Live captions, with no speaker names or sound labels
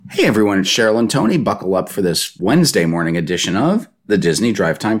Hey everyone, it's Cheryl and Tony. Buckle up for this Wednesday morning edition of the Disney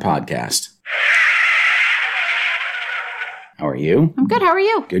Drive Time Podcast. How are you? I'm good. How are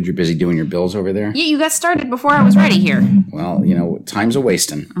you? Good. You're busy doing your bills over there? Yeah, you got started before I was ready here. Well, time's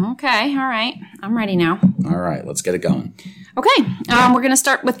a-wasting. Okay. All right. I'm ready now. All right. Let's get it going. Okay. We're going to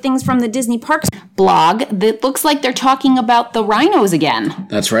start with things from the Disney Parks blog that looks like they're talking about the rhinos again.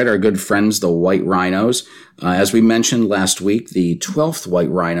 That's right. Our good friends, the white rhinos. As we mentioned last week, the 12th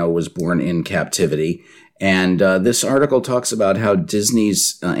white rhino was born in captivity. And this article talks about how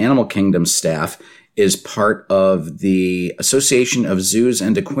Disney's Animal Kingdom staff is part of the Association of Zoos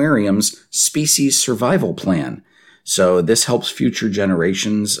and Aquariums Species Survival Plan. So this helps future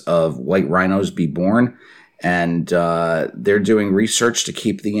generations of white rhinos be born, and they're doing research to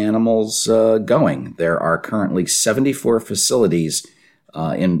keep the animals going. There are currently 74 facilities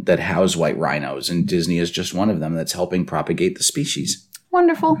that house white rhinos, and Disney is just one of them that's helping propagate the species.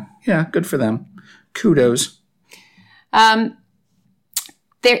 Wonderful. Yeah, good for them. Kudos.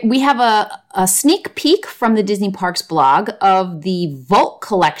 We have a sneak peek from the Disney Parks blog of the Vault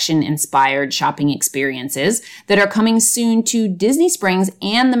Collection-inspired shopping experiences that are coming soon to Disney Springs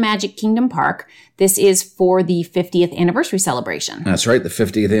and the Magic Kingdom Park. This is for the 50th anniversary celebration. That's right. The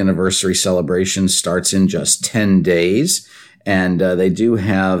 50th anniversary celebration starts in just 10 days. And they do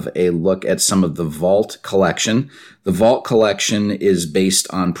have a look at some of the Vault Collection. The Vault Collection is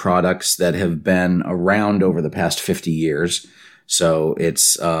based on products that have been around over the past 50 years. So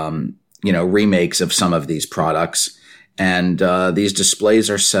it's, remakes of some of these products. And these displays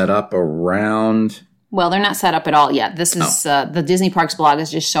are set up around... Well, they're not set up at all yet. This is the Disney Parks blog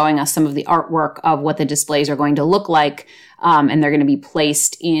is just showing us some of the artwork of what the displays are going to look like. And they're going to be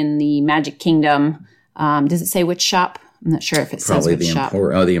placed in the Magic Kingdom. Does it say which shop? I'm not sure if it says which shop.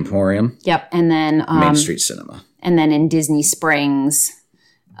 Probably the Emporium. Yep. And then... Main Street Cinema. And then in Disney Springs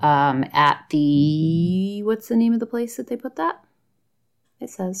at the... What's the name of the place that they put that?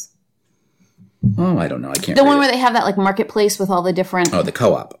 It says. Oh, I don't know. I can't The read one it. where they have that like marketplace with all the different... Oh, the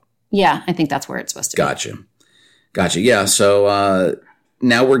co-op. Yeah, I think that's where it's supposed to be. Gotcha. Yeah, so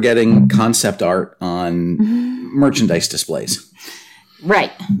now we're getting concept art on merchandise displays.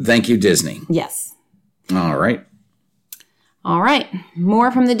 Right. Thank you, Disney. Yes. All right.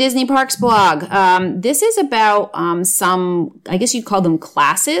 More from the Disney Parks blog. This is about some, I guess you'd call them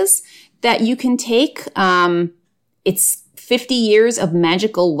classes that you can take. It's 50 years of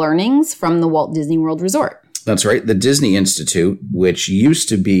magical learnings from the Walt Disney World Resort. That's right. The Disney Institute, which used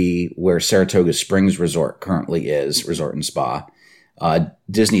to be where Saratoga Springs Resort currently is, Resort and Spa.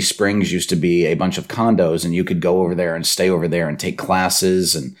 Disney Springs used to be a bunch of condos, and you could go over there and stay over there and take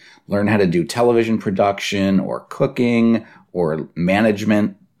classes and learn how to do television production or cooking or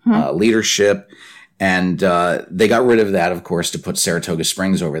management, leadership. And they got rid of that, of course, to put Saratoga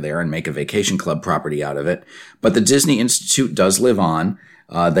Springs over there and make a vacation club property out of it. But the Disney Institute does live on.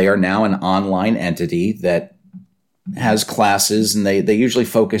 They are now an online entity that has classes, and they usually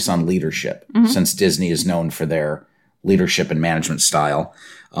focus on leadership, since Disney is known for their leadership and management style.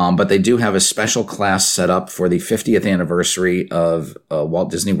 But they do have a special class set up for the 50th anniversary of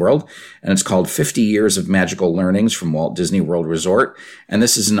Walt Disney World, and it's called 50 Years of Magical Learnings from Walt Disney World Resort. And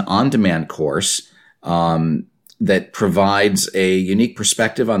this is an on-demand course that provides a unique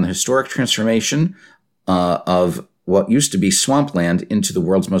perspective on the historic transformation of what used to be Swampland into the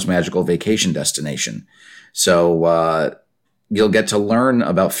world's most magical vacation destination. So you'll get to learn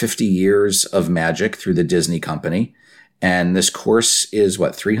about 50 years of magic through the Disney Company. And this course is,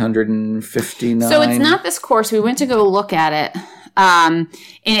 $359? So it's not this course. We went to go look at it. And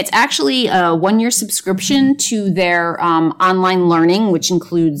it's actually a 1-year subscription to their online learning, which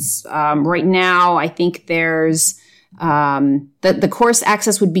includes right now, I think there's the course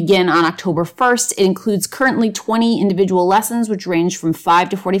access would begin on October 1st. It includes currently 20 individual lessons, which range from 5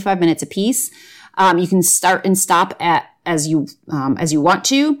 to 45 minutes apiece. You can start and stop as you want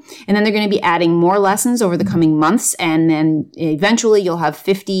to. And then they're going to be adding more lessons over the coming months. And then eventually you'll have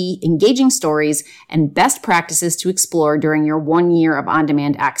 50 engaging stories and best practices to explore during your 1 year of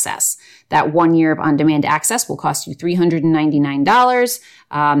on-demand access. That 1 year of on-demand access will cost you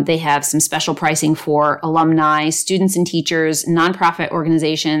 $399. They have some special pricing for alumni, students and teachers, nonprofit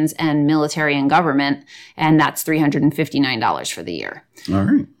organizations, and military and government. And that's $359 for the year. All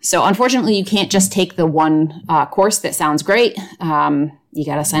right. So unfortunately, you can't just take the one course that sounds great. You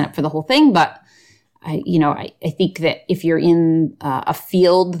got to sign up for the whole thing. But I think that if you're in a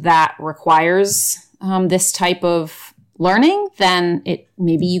field that requires this type of learning, then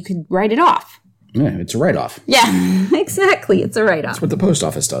maybe you could write it off. Yeah, it's a write-off. Yeah, exactly. It's a write-off. That's what the post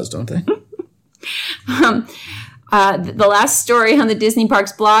office does, don't they? The last story on the Disney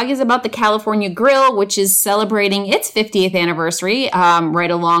Parks blog is about the California Grill, which is celebrating its 50th anniversary,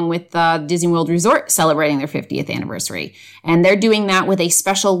 right along with Disney World Resort celebrating their 50th anniversary. And they're doing that with a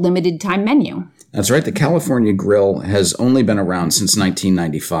special limited time menu. That's right. The California Grill has only been around since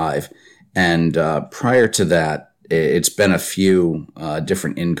 1995. And prior to that, it's been a few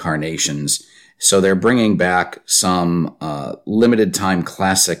different incarnations. So they're bringing back some limited time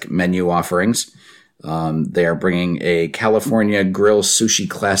classic menu offerings. They are bringing a California Grill Sushi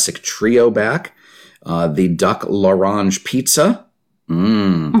Classic Trio back. The Duck L'Orange Pizza.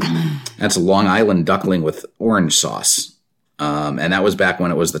 That's a Long Island duckling with orange sauce. And that was back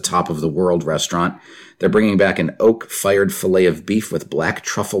when it was the top of the world restaurant. They're bringing back an oak-fired filet of beef with black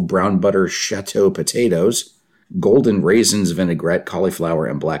truffle brown butter chateau potatoes, golden raisins vinaigrette, cauliflower,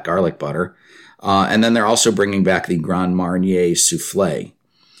 and black garlic butter. And then they're also bringing back the Grand Marnier souffle.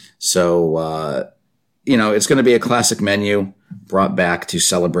 So, it's going to be a classic menu brought back to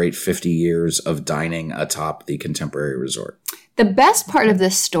celebrate 50 years of dining atop the Contemporary Resort. The best part of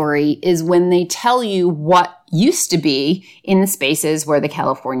this story is when they tell you what used to be in the spaces where the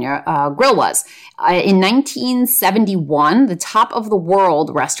California Grill was. In 1971, the Top of the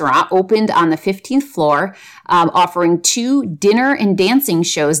World restaurant opened on the 15th floor, offering 2 dinner and dancing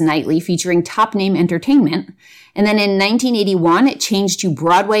shows nightly featuring top name entertainment. And then in 1981, it changed to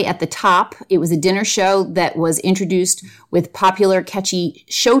Broadway at the Top. It was a dinner show that was introduced with popular, catchy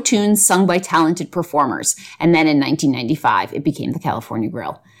show tunes sung by talented performers. And then in 1995, it became the California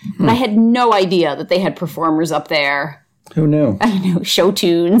Grill. But I had no idea that they had performers up there. Who knew? I know, show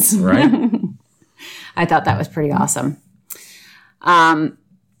tunes. Right? I thought that was pretty awesome.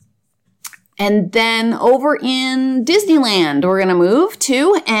 And then over in Disneyland, we're going to move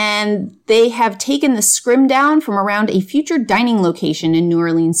to, and they have taken the scrim down from around a future dining location in New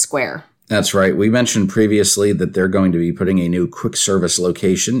Orleans Square. That's right. We mentioned previously that they're going to be putting a new quick service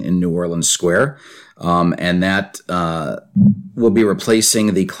location in New Orleans Square, and that will be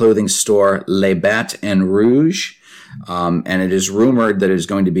replacing the clothing store Les Battes and Rouge, and it is rumored that it is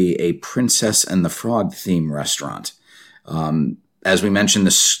going to be a Princess and the Frog theme restaurant. As we mentioned,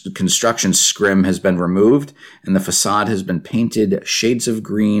 the construction scrim has been removed, and the facade has been painted shades of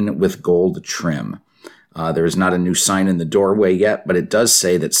green with gold trim. There is not a new sign in the doorway yet, but it does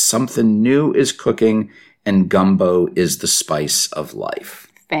say that something new is cooking, and gumbo is the spice of life.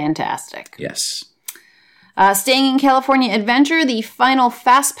 Fantastic. Yes. Staying in California Adventure, the final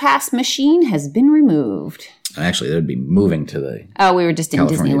Fast Pass machine has been removed. Actually, that would be moving to the we were just in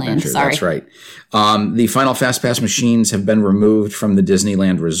California Disneyland. Adventure. Sorry. That's right. The final Fast Pass machines have been removed from the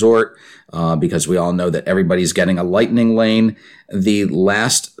Disneyland Resort because we all know that everybody's getting a lightning lane. The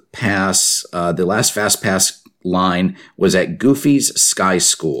last Fast Pass line was at Goofy's Sky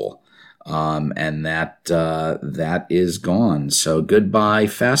School, and that is gone. So goodbye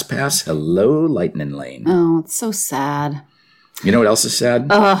Fast Pass. Hello lightning lane. Oh, it's so sad. You know what else is sad?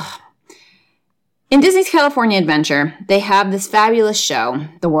 In Disney's California Adventure, they have this fabulous show,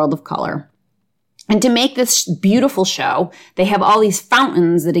 The World of Color. And to make this beautiful show, they have all these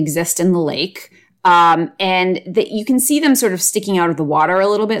fountains that exist in the lake. And you can see them sort of sticking out of the water a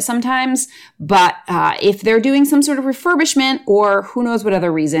little bit sometimes. But if they're doing some sort of refurbishment or who knows what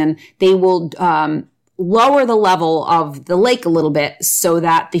other reason, they will lower the level of the lake a little bit so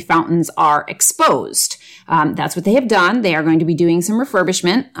that the fountains are exposed. That's what they have done. They are going to be doing some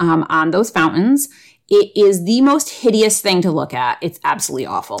refurbishment on those fountains. It is the most hideous thing to look at. It's absolutely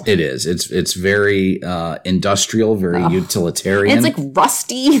awful. It is. It's very industrial, very utilitarian. And it's like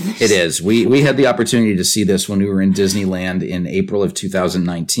rusty. It is. We had the opportunity to see this when we were in Disneyland in April of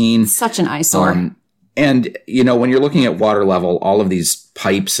 2019. Such an eyesore. And, when you're looking at water level, all of these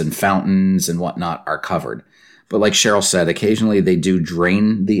pipes and fountains and whatnot are covered. But like Cheryl said, occasionally they do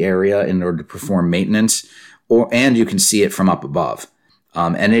drain the area in order to perform maintenance, and you can see it from up above.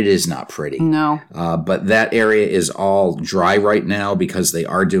 And it is not pretty. No. But that area is all dry right now because they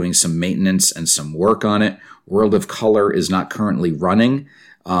are doing some maintenance and some work on it. World of Color is not currently running.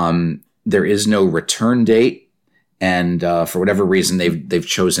 There is no return date. And for whatever reason, they've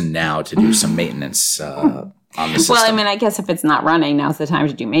chosen now to do some maintenance on the system. Well, I mean, I guess if it's not running, now's the time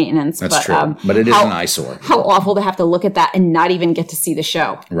to do maintenance. That's true. But it is an eyesore. How awful to have to look at that and not even get to see the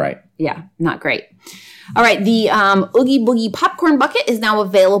show. Right. Yeah, not great. All right, the Oogie Boogie Popcorn Bucket is now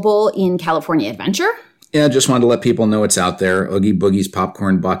available in California Adventure. Yeah, just wanted to let people know it's out there. Oogie Boogie's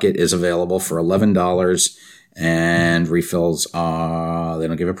Popcorn Bucket is available for $11, and refills, they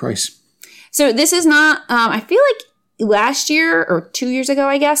don't give a price. So this is not, I feel like last year or 2 years ago,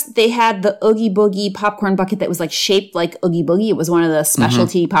 I guess, they had the Oogie Boogie Popcorn Bucket that was like shaped like Oogie Boogie. It was one of the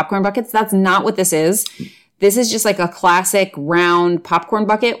specialty popcorn buckets. That's not what this is. This is just like a classic round popcorn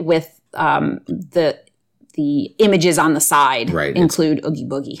bucket with the images on the side include Oogie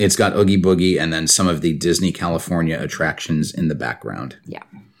Boogie. It's got Oogie Boogie and then some of the Disney California attractions in the background. Yeah.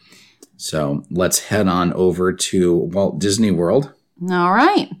 So let's head on over to Walt Disney World. All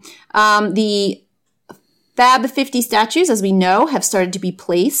right. The Fab 50 statues, as we know, have started to be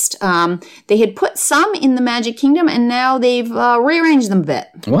placed. They had put some in the Magic Kingdom, and now they've rearranged them a bit.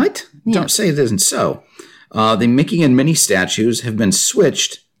 What? Yeah. Don't say it isn't so. The Mickey and Minnie statues have been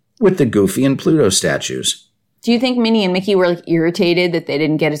switched with the Goofy and Pluto statues. Do you think Minnie and Mickey were like irritated that they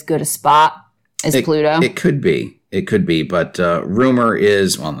didn't get as good a spot as Pluto? It could be. It could be, but rumor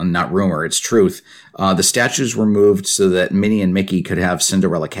is, well, not rumor, it's truth. The statues were moved so that Minnie and Mickey could have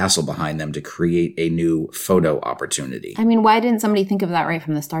Cinderella Castle behind them to create a new photo opportunity. I mean, why didn't somebody think of that right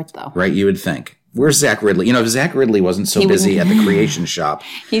from the start, though? Right, you would think. Where's Zach Ridley? You know, if Zach Ridley wasn't so busy at the Creation Shop.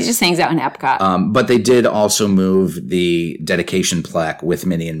 He just hangs out in Epcot. But they did also move the dedication plaque with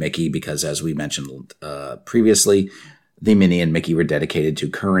Minnie and Mickey because, as we mentioned previously, the Minnie and Mickey were dedicated to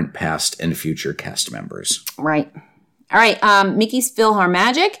current, past, and future cast members. Right. All right. Mickey's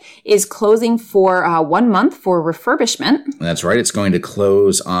PhilharMagic is closing for 1 month for refurbishment. That's right. It's going to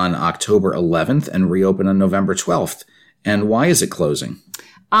close on October 11th and reopen on November 12th. And why is it closing?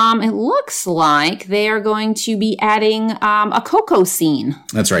 It looks like they are going to be adding a Coco scene.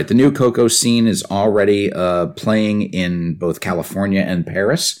 That's right. The new Coco scene is already playing in both California and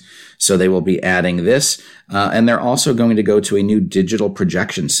Paris. So they will be adding this. And they're also going to go to a new digital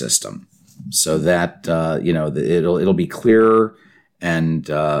projection system so that, it'll be clearer and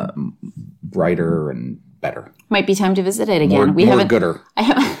brighter and better. Might be time to visit it again. More gooder.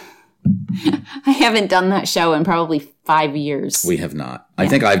 I haven't done that show in probably 5 years. We have not. Yeah. I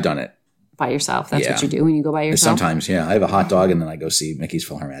think I've done it. By yourself. That's what you do when you go by yourself? Sometimes, yeah. I have a hot dog and then I go see Mickey's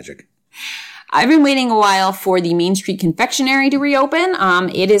PhilharMagic. I've been waiting a while for the Main Street Confectionery to reopen.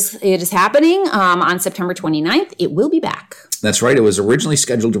 It is happening on September 29th. It will be back. That's right. It was originally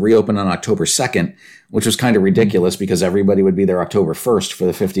scheduled to reopen on October 2nd, which was kind of ridiculous because everybody would be there October 1st for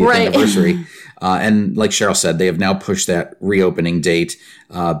the 50th anniversary. And like Cheryl said, they have now pushed that reopening date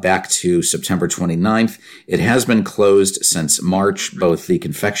back to September 29th. It has been closed since March, both the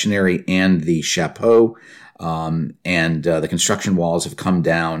confectionery and the chapeau. And the construction walls have come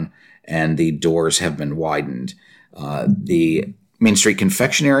down and the doors have been widened. The Main Street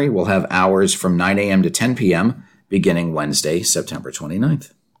Confectionery will have hours from 9 a.m. to 10 p.m., beginning Wednesday, September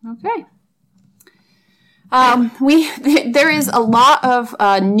 29th. Okay. There is a lot of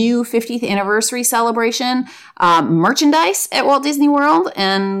new 50th anniversary celebration merchandise at Walt Disney World,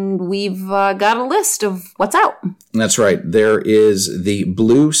 and we've got a list of what's out. That's right. There is the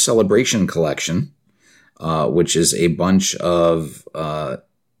Blue Celebration Collection, which is a bunch of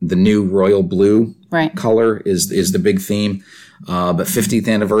the new royal blue color is the big theme. But 50th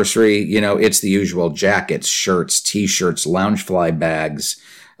anniversary, it's the usual jackets, shirts, t-shirts, Loungefly bags,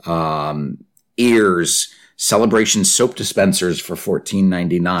 ears, celebration soap dispensers for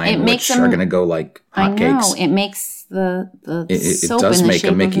 $14.99, which are going to go like hotcakes. I know. It makes the soap it does in the make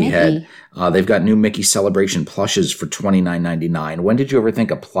shape a Mickey of head. They've got new Mickey Celebration plushes for $29.99. When did you ever think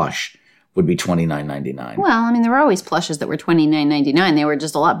a plush would be $29.99? Well, I mean, there were always plushes that were $29.99. They were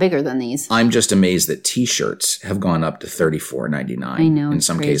just a lot bigger than these. I'm just amazed that T-shirts have gone up to $34.99. I know, in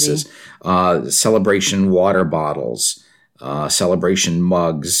some cases. Celebration water bottles, celebration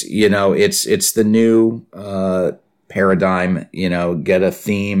mugs. It's the new paradigm. Get a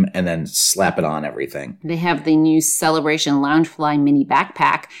theme and then slap it on everything. They have the new Celebration Loungefly mini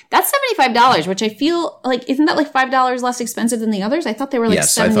backpack. That's $75, which I feel like, isn't that like $5 less expensive than the others? I thought they were like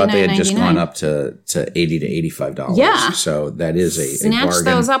 $79.99. I thought they had just gone up to $80 to $85. Yeah. So that is a Snatch bargain.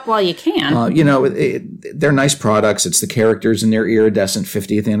 those up while you can. They're nice products. It's the characters in their iridescent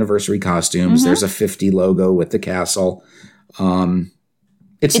 50th anniversary costumes. Mm-hmm. There's a 50 logo with the castle.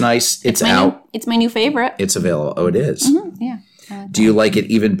 It's nice. It's out. It's my new favorite. It's available. Oh, it is? Mm-hmm. Yeah. Do you like it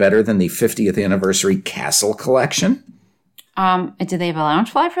even better than the 50th anniversary castle collection? Do they have a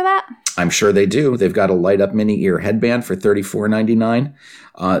Loungefly for that? I'm sure they do. They've got a light up mini ear headband for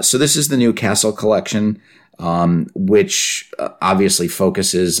 $34.99. So this is the new castle collection, which obviously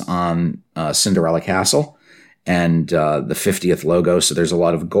focuses on Cinderella Castle and the 50th logo. So there's a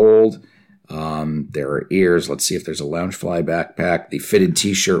lot of gold. There are ears. Let's see if there's a Loungefly backpack. The fitted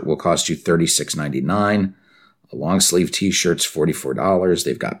t-shirt will cost you $36.99. A long sleeve t-shirt's $44.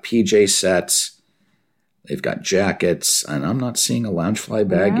 They've got PJ sets. They've got jackets. And I'm not seeing a Loungefly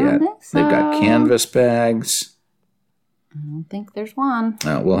bag yet. So. They've got canvas bags. I don't think there's one.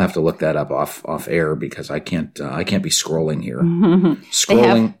 We'll have to look that up off air because I can't be scrolling here.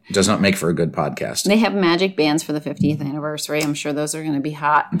 Scrolling does not make for a good podcast. They have magic bands for the 50th anniversary. I'm sure those are going to be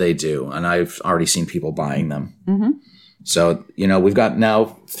hot. They do, and I've already seen people buying them. Mm-hmm. So, we've got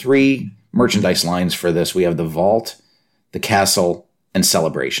now 3 merchandise lines for this. We have the Vault, the Castle, and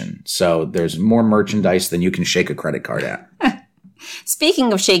Celebration. So there's more merchandise than you can shake a credit card at.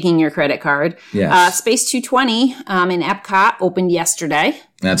 Speaking of shaking your credit card, yes. Space 220 in Epcot opened yesterday.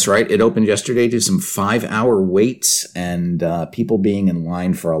 That's right. It opened yesterday to some 5-hour waits and people being in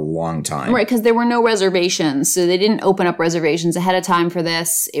line for a long time. Right, because there were no reservations. So they didn't open up reservations ahead of time for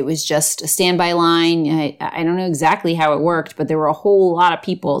this. It was just a standby line. I don't know exactly how it worked, but there were a whole lot of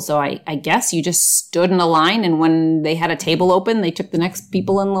people. So I guess you just stood in a line, and when they had a table open, they took the next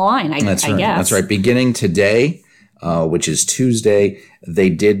people in the line, I guess. That's right. Beginning today, which is Tuesday, they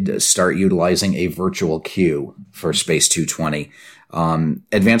did start utilizing a virtual queue for Space 220.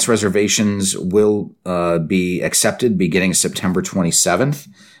 Advanced reservations will be accepted beginning September 27th.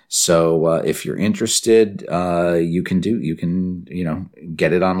 So if you're interested, you can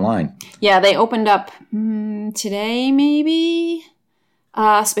get it online. Yeah, they opened up today, maybe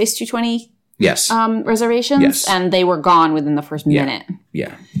Space 220. Yes. Reservations, yes. And they were gone within the first minute.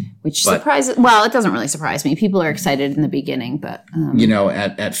 Yeah. Which surprises. Well, it doesn't really surprise me. People are excited in the beginning, but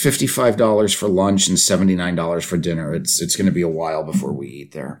at $55 for lunch and $79 for dinner, it's going to be a while before we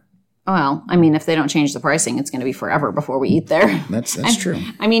eat there. Well, I mean, if they don't change the pricing, it's going to be forever before we eat there. That's true.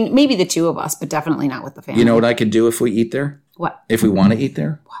 I mean, maybe the 2 of us, but definitely not with the family. You know what I could do if we eat there? What? If we want to eat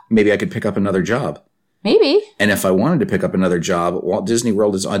there? What? Maybe I could pick up another job. Maybe. And if I wanted to pick up another job, Walt Disney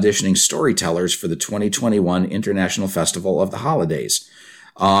World is auditioning storytellers for the 2021 International Festival of the Holidays.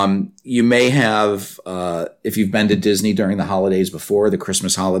 You may have, if you've been to Disney during the holidays before, the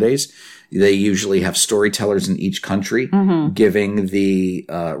Christmas holidays, they usually have storytellers in each country giving the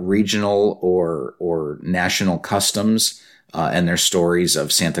regional or national customs and their stories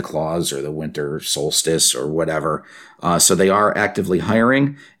of Santa Claus or the winter solstice or whatever. So they are actively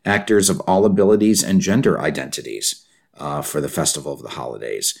hiring actors of all abilities and gender identities for the Festival of the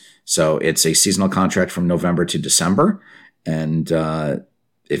Holidays. So it's a seasonal contract from November to December. And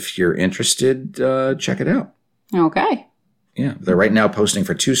if you're interested, check it out. Okay. Yeah, they're right now posting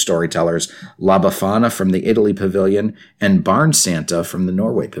for 2 storytellers, La Befana from the Italy Pavilion and Barn Santa from the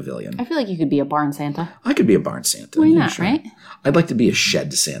Norway Pavilion. I feel like you could be a barn Santa. I could be a barn Santa. Why not, sure. Right? I'd like to be a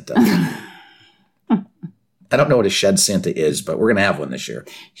shed Santa. I don't know what a shed Santa is, but we're going to have one this year.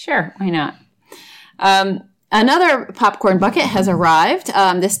 Sure, why not? Another popcorn bucket has arrived,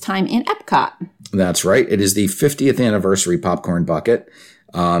 this time in Epcot. That's right. It is the 50th anniversary popcorn bucket.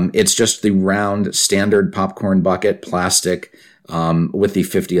 It's just the round standard popcorn bucket, plastic, with the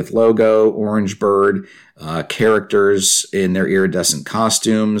 50th logo, orange bird, characters in their iridescent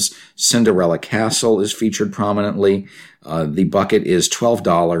costumes. Cinderella Castle is featured prominently. The bucket is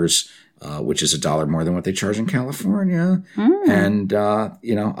 $12, which is $1 more than what they charge in California. And,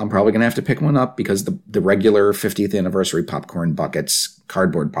 I'm probably going to have to pick one up because the regular 50th anniversary popcorn buckets,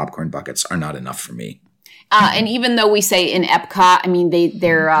 cardboard popcorn buckets, are not enough for me. And even though we say in Epcot, I mean,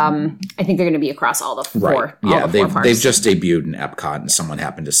 they're I think they're going to be across all the 4. Right. Yeah, they've just debuted in Epcot, and someone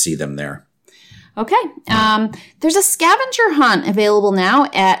happened to see them there. Okay. There's a scavenger hunt available now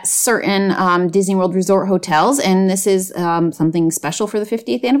at certain Disney World Resort hotels, and this is something special for the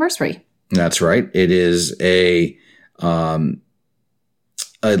 50th anniversary. That's right. It is a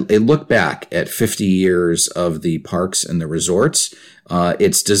look back at 50 years of the parks and the resorts.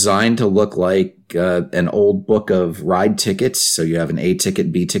 It's designed to look like an old book of ride tickets. So you have an A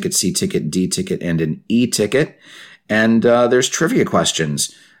ticket, B ticket, C ticket, D ticket, and an E ticket. And there's trivia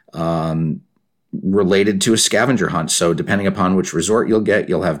questions related to a scavenger hunt. So depending upon which resort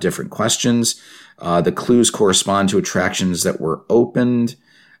you'll have different questions. The clues correspond to attractions that were opened.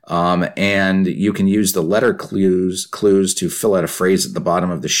 And you can use the letter clues to fill out a phrase at the bottom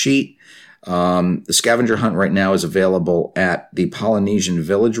of the sheet. The scavenger hunt right now is available at the Polynesian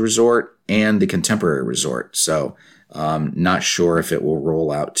Village Resort and the Contemporary Resort. So, not sure if it will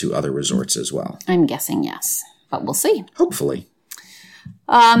roll out to other resorts as well. I'm guessing yes, but we'll see. Hopefully.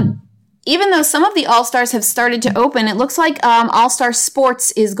 Even though some of the All-Stars have started to open, it looks like All-Star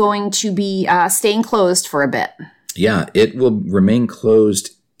Sports is going to be staying closed for a bit. Yeah, it will remain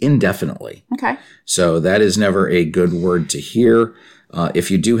closed indefinitely. Okay. So that is never a good word to hear.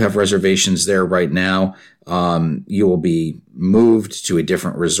 If you do have reservations there right now, you will be moved to a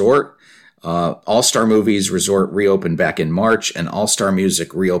different resort. All-Star Movies Resort reopened back in March, and All-Star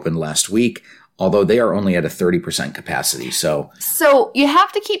Music reopened last week. although they are only at a 30% capacity. So you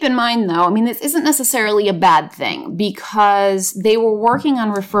have to keep in mind, though, I mean, this isn't necessarily a bad thing because they were working on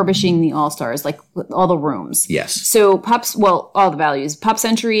refurbishing the All-Stars, like all the rooms. Yes. So all the values. Pop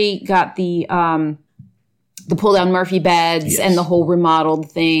Century got the pull-down Murphy beds and the whole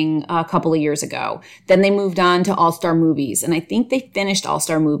remodeled thing a couple of years ago. Then they moved on to All-Star Movies, and I think they finished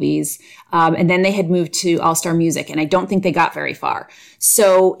All-Star Movies, and then they had moved to All-Star Music, and I don't think they got very far.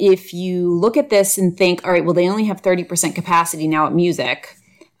 So if you look at this and think, all right, well, they only have 30% capacity now at Music,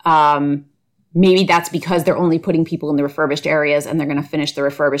 maybe that's because they're only putting people in the refurbished areas and they're going to finish the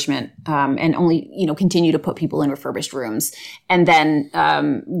refurbishment and only, continue to put people in refurbished rooms. And then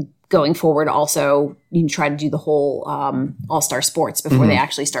going forward, also, you can try to do the whole All-Star Sports before they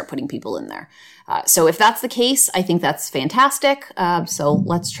actually start putting people in there. So if that's the case, I think that's fantastic. So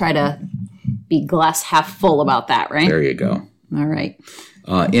let's try to be glass half full about that, right? There you go. All right.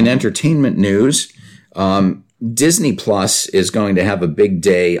 In entertainment news, Disney Plus is going to have a big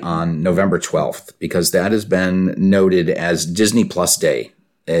day on November 12th because that has been noted as Disney Plus Day.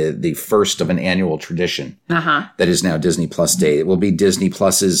 The first of an annual tradition that is now Disney Plus Day. It will be Disney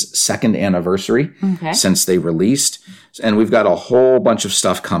Plus's second anniversary since they released. And we've got a whole bunch of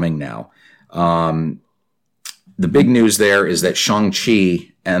stuff coming now. The big news there is that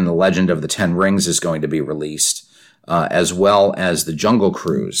Shang-Chi and the Legend of the Ten Rings is going to be released, as well as the Jungle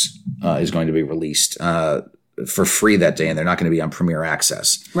Cruise is going to be released for free that day, and they're not going to be on Premier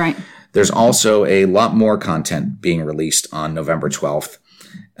Access. Right. There's also a lot more content being released on November 12th.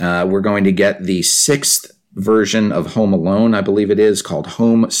 We're going to get the 6th version of Home Alone, I believe it is, called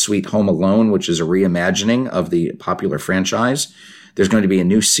Home Sweet Home Alone, which is a reimagining of the popular franchise. There's going to be a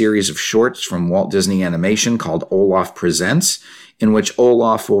new series of shorts from Walt Disney Animation called Olaf Presents, in which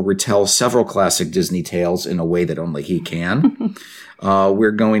Olaf will retell several classic Disney tales in a way that only he can.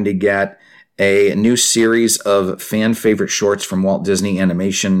 We're going to get a new series of fan favorite shorts from Walt Disney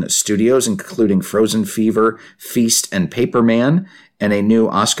Animation Studios, including Frozen Fever, Feast, and Paperman, and a new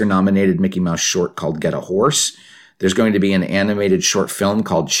Oscar-nominated Mickey Mouse short called Get a Horse. There's going to be an animated short film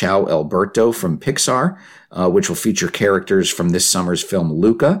called Ciao Alberto from Pixar, which will feature characters from this summer's film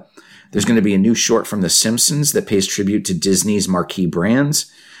Luca. There's going to be a new short from The Simpsons that pays tribute to Disney's marquee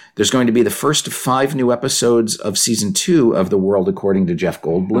brands. There's going to be the first of 5 new episodes of Season 2 of The World According to Jeff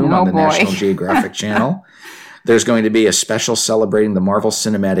Goldblum on the National Geographic Channel. There's going to be a special celebrating the Marvel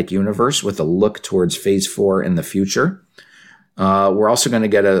Cinematic Universe with a look towards Phase 4 in the future. We're also going to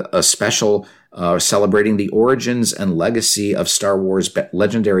get a special celebrating the origins and legacy of Star Wars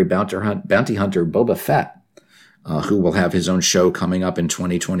legendary bounty hunter Boba Fett, who will have his own show coming up in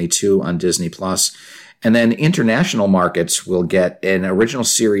 2022 on Disney+. And then international markets will get an original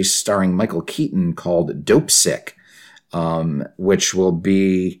series starring Michael Keaton called Dopesick, which will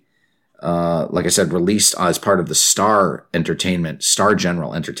be, like I said, released as part of the Star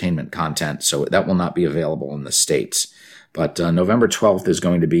General Entertainment content. So that will not be available in the States. But November 12th is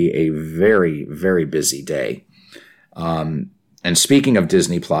going to be a very, very busy day. And speaking of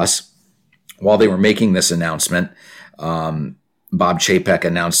Disney Plus, while they were making this announcement, Bob Chapek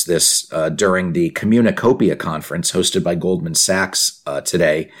announced this during the Communicopia conference hosted by Goldman Sachs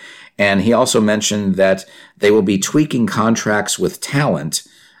today. And he also mentioned that they will be tweaking contracts with talent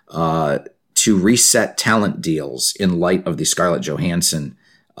to reset talent deals in light of the Scarlett Johansson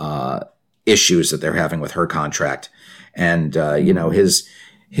issues that they're having with her contract. And,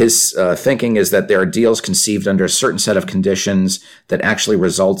 his thinking is that there are deals conceived under a certain set of conditions that actually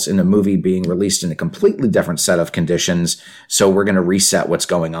results in a movie being released in a completely different set of conditions. So we're going to reset what's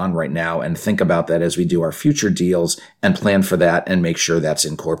going on right now and think about that as we do our future deals and plan for that and make sure that's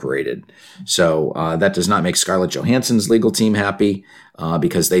incorporated. So that does not make Scarlett Johansson's legal team happy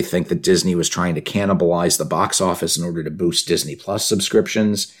because they think that Disney was trying to cannibalize the box office in order to boost Disney Plus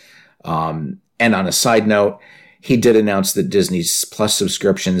subscriptions. And on a side note, he did announce that Disney's Plus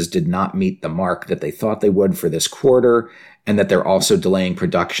subscriptions did not meet the mark that they thought they would for this quarter, and that they're also delaying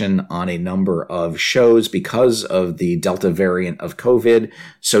production on a number of shows because of the Delta variant of COVID.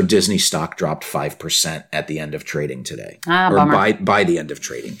 So Disney stock dropped 5% at the end of trading today, or by the end of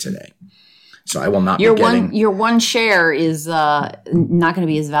trading today. So I will not be getting... Your one share is not going to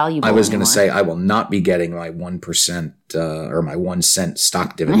be as valuable I was going to say, I will not be getting my 1% or my 1 cent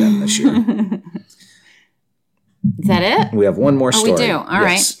stock dividend this year. Is that it? We have one more story. Oh, we do. All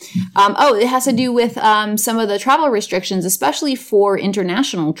right. It has to do with some of the travel restrictions, especially for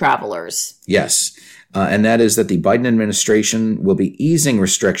international travelers. Yes. and that is that the Biden administration will be easing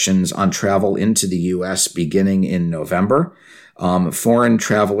restrictions on travel into the U.S. beginning in November. Foreign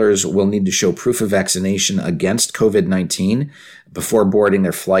travelers will need to show proof of vaccination against COVID-19 before boarding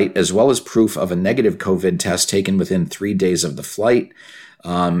their flight, as well as proof of a negative COVID test taken within 3 days of the flight.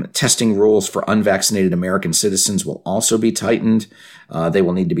 Testing rules for unvaccinated American citizens will also be tightened. They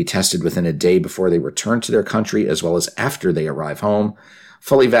will need to be tested within a day before they return to their country, as well as after they arrive home.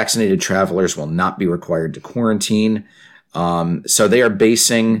 Fully vaccinated travelers will not be required to quarantine. So they are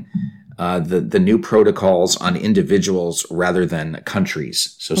basing the new protocols on individuals rather than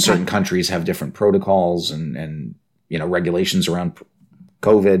countries. So certain countries have different protocols and regulations around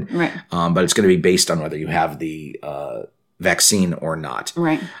COVID, right. But it's going to be based on whether you have the vaccine or not.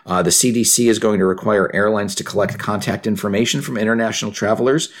 Right. The CDC is going to require airlines to collect contact information from international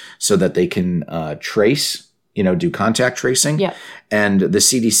travelers so that they can trace, do contact tracing. Yeah. And the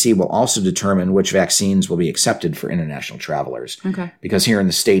CDC will also determine which vaccines will be accepted for international travelers. Okay. Because here in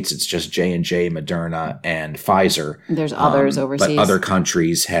the States, it's just J&J, Moderna, and Pfizer. There's others overseas. But other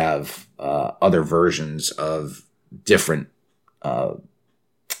countries have other versions of different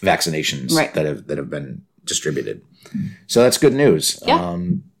vaccinations that have been distributed. So that's good news. Yeah.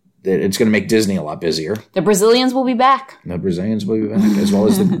 It's going to make Disney a lot busier. The Brazilians will be back. The Brazilians will be back, as well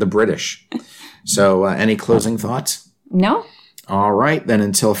as the British. So any closing thoughts? No. All right. Then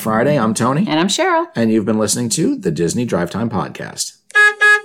until Friday, I'm Tony. And I'm Cheryl. And you've been listening to the Disney Drive Time Podcast.